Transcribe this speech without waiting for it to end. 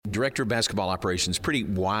Director of Basketball Operations, pretty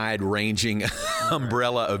wide-ranging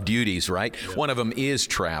umbrella of duties, right? Yeah. One of them is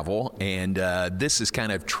travel, and this is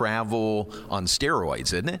kind of travel on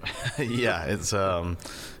steroids, isn't it? Yeah, it's a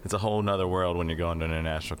whole nother world when you're going to an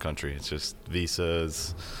international country. It's just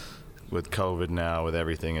visas. With COVID now, with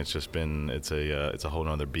everything, it's a whole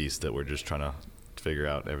nother beast that we're just trying to figure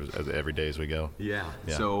out every day as we go. Yeah.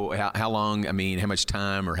 So how long, how much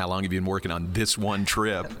time or how long have you been working on this one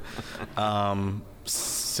trip?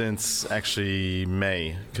 Since actually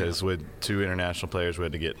May, because with 2 international players, we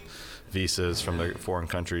had to get visas from the foreign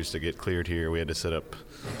countries to get cleared here. We had to set up,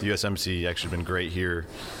 the U.S. Embassy actually been great here,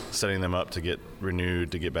 setting them up to get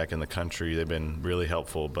renewed, to get back in the country. They've been really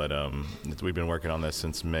helpful, but we've been working on this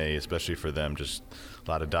since May, especially for them. Just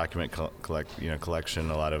a lot of document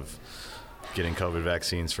collection, a lot of getting COVID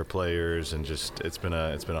vaccines for players, and just it's been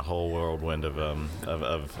a whole whirlwind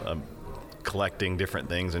of collecting different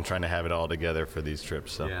things and trying to have it all together for these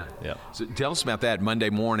trips. So, yeah. So tell us about that. Monday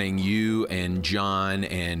morning, you and John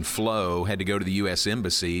and Flo had to go to the U.S.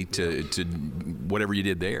 Embassy to whatever you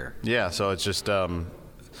did there. Yeah, so it's just, I'm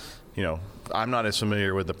not as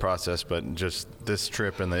familiar with the process, but just this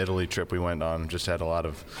trip and the Italy trip we went on just had a lot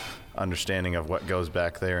of understanding of what goes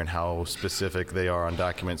back there and how specific they are on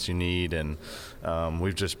documents you need. And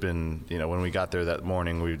we've just been, when we got there that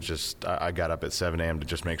morning, I got up at 7 a.m. to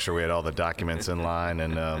just make sure we had all the documents in line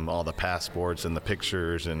and all the passports and the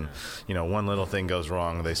pictures. And, one little thing goes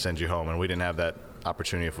wrong, they send you home. And we didn't have that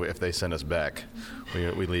opportunity. If they send us back, we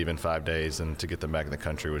leave in 5 days, and to get them back in the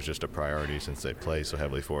country was just a priority since they play so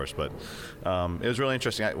heavily for us. But it was really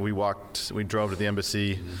interesting. We drove to the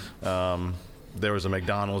embassy. There was a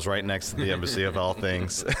McDonald's right next to the embassy of all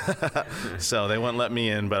things. So they wouldn't let me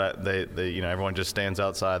in, but they everyone just stands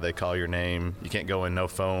outside. They call your name. You can't go in, no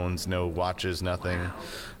phones, no watches, nothing.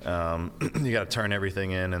 You got to turn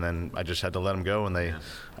everything in, and then I just had to let them go. And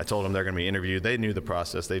I told them they're going to be interviewed. They knew the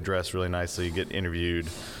process. They dressed really nicely, get interviewed.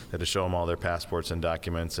 They had to show them all their passports and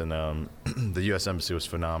documents. And the U.S. Embassy was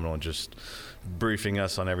phenomenal, and just briefing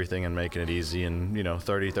us on everything and making it easy. And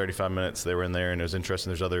 30, 35 minutes they were in there, and it was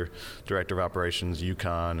interesting. There's other director of operations,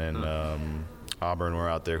 UConn and Auburn were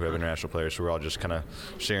out there who have international players, so we're all just kind of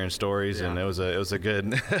sharing stories, and it was a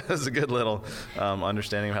good little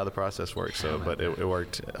understanding of how the process works. So, but it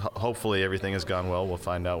worked. Hopefully everything has gone well. We'll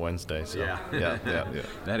find out Wednesday. So yeah.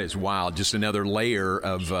 That is wild. Just another layer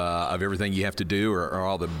of everything you have to do, or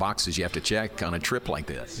all the boxes you have to check on a trip like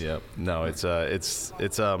this. Yep. No, it's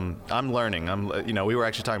I'm learning. We were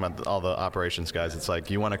actually talking about all the operations guys. It's like,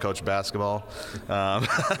 you want to coach basketball,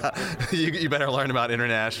 you better learn about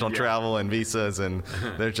international travel and visas. And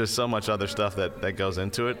there's just so much other stuff that goes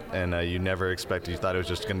into it, and you never expected. You thought it was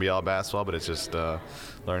just going to be all basketball, but it's just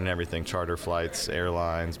learning everything: charter flights,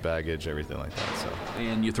 airlines, baggage, everything like that. So.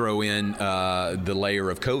 And you throw in the layer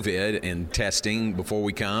of COVID and testing before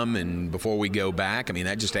we come and before we go back.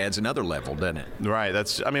 That just adds another level, doesn't it? Right.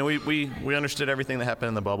 We understood everything that happened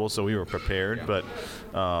in the bubble, so we were prepared. But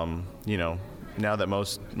now that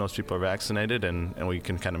most people are vaccinated and we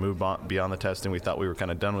can kind of move beyond the testing, we thought we were kind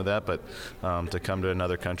of done with that. But to come to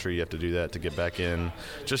another country, you have to do that to get back in.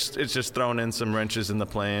 It's just throwing in some wrenches in the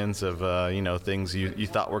plans of things you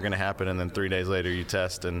thought were going to happen, and then 3 days later you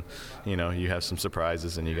test, and you have some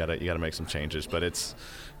surprises, and you gotta make some changes. But it's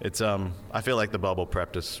I feel like the bubble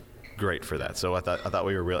prepped us great for that. So I thought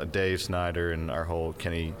we were real. Dave Snyder and our whole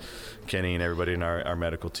Kenny and everybody in our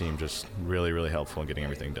medical team just really, really helpful in getting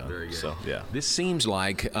everything done. Very good. So yeah. This seems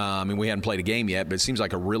like we hadn't played a game yet, but it seems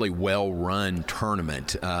like a really well-run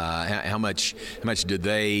tournament. How much did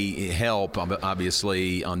they help?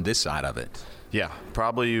 Obviously on this side of it. Yeah,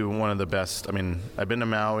 probably one of the best. I've been to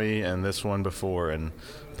Maui and this one before, and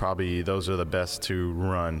probably those are the best to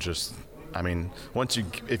run.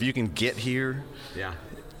 If you can get here. Yeah.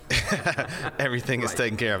 Everything is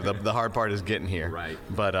taken care of. The hard part is getting here. Right.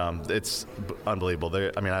 But it's unbelievable.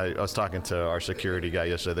 I was talking to our security guy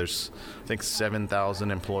yesterday. There's, I think,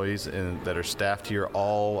 7,000 employees that are staffed here.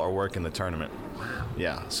 All are working the tournament. Wow.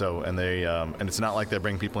 Yeah. So, and they and it's not like they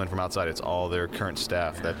bring people in from outside. It's all their current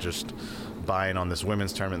staff that just buying on this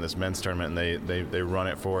women's tournament, this men's tournament, and they run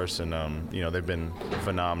it for us, and they've been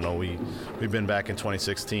phenomenal. We've been back in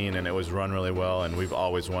 2016, and it was run really well, and we've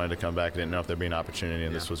always wanted to come back. Didn't know if there'd be an opportunity,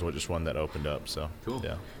 and this was just one that opened up. So cool.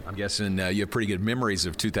 Yeah, I'm guessing you have pretty good memories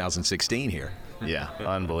of 2016 here. Yeah,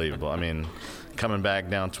 unbelievable. Coming back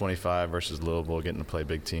down 25 versus Louisville, getting to play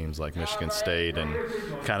big teams like Michigan State, and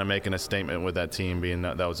kind of making a statement with that team, being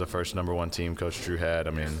that was the first #1 team Coach Drew had.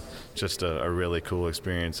 Just a really cool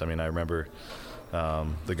experience. I remember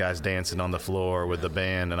the guys dancing on the floor with the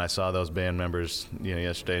band, and I saw those band members,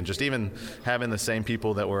 yesterday, and just even having the same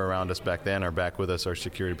people that were around us back then are back with us, our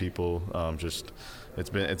security people.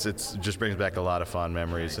 It's just brings back a lot of fond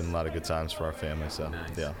memories and a lot of good times for our family. So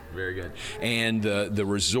nice. Yeah, very good. And the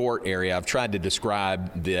resort area, I've tried to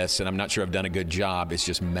describe this, and I'm not sure I've done a good job. It's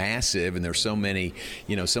just massive, and there's so many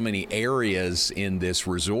areas in this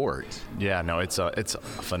resort. Yeah, no, it's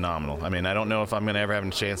phenomenal. I mean, I don't know if I'm going to ever have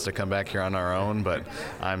a chance to come back here on our own, but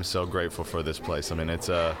I'm so grateful for this place. I mean, it's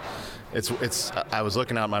I was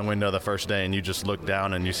looking out my window the first day, and you just look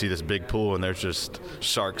down and you see this big pool, and there's just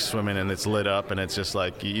sharks swimming, and it's lit up, and it's just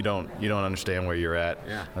like you don't understand where you're at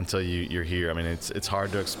until you're here. I mean, it's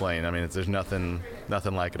hard to explain. I mean, there's nothing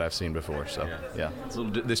like it I've seen before. So yeah.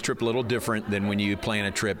 This trip a little different than when you plan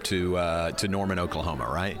a trip to Norman, Oklahoma,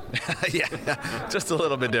 right? Yeah, just a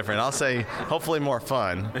little bit different. I'll say hopefully more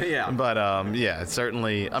fun. Yeah. But yeah, it's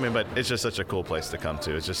certainly. I mean, but it's just such a cool place to come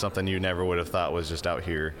to. It's just something you never would have thought was just out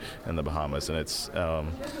here in the Bahamas, and it's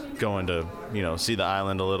going to see the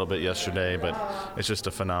island a little bit yesterday, but it's just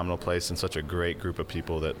a phenomenal place and such a great group of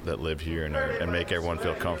people that live here and make everyone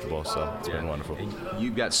feel comfortable. So it's been wonderful.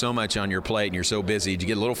 You've got so much on your plate and you're so busy. Did you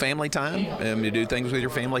get a little family time to do things with your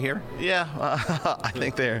family here? Yeah, I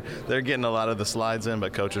think they're getting a lot of the slides in,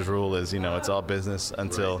 but Coach's rule is it's all business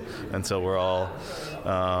until we're all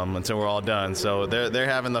done. So they're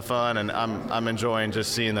having the fun, and I'm enjoying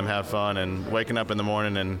just seeing them have fun and waking up in the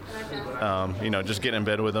morning and just getting in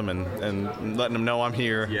bed with them and letting them know I'm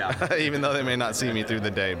here, even though they may not see me through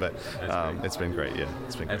the day. But it's been great. Yeah,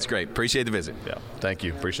 it's been great. That's great. Appreciate the visit. Yeah, thank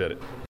you. Appreciate it.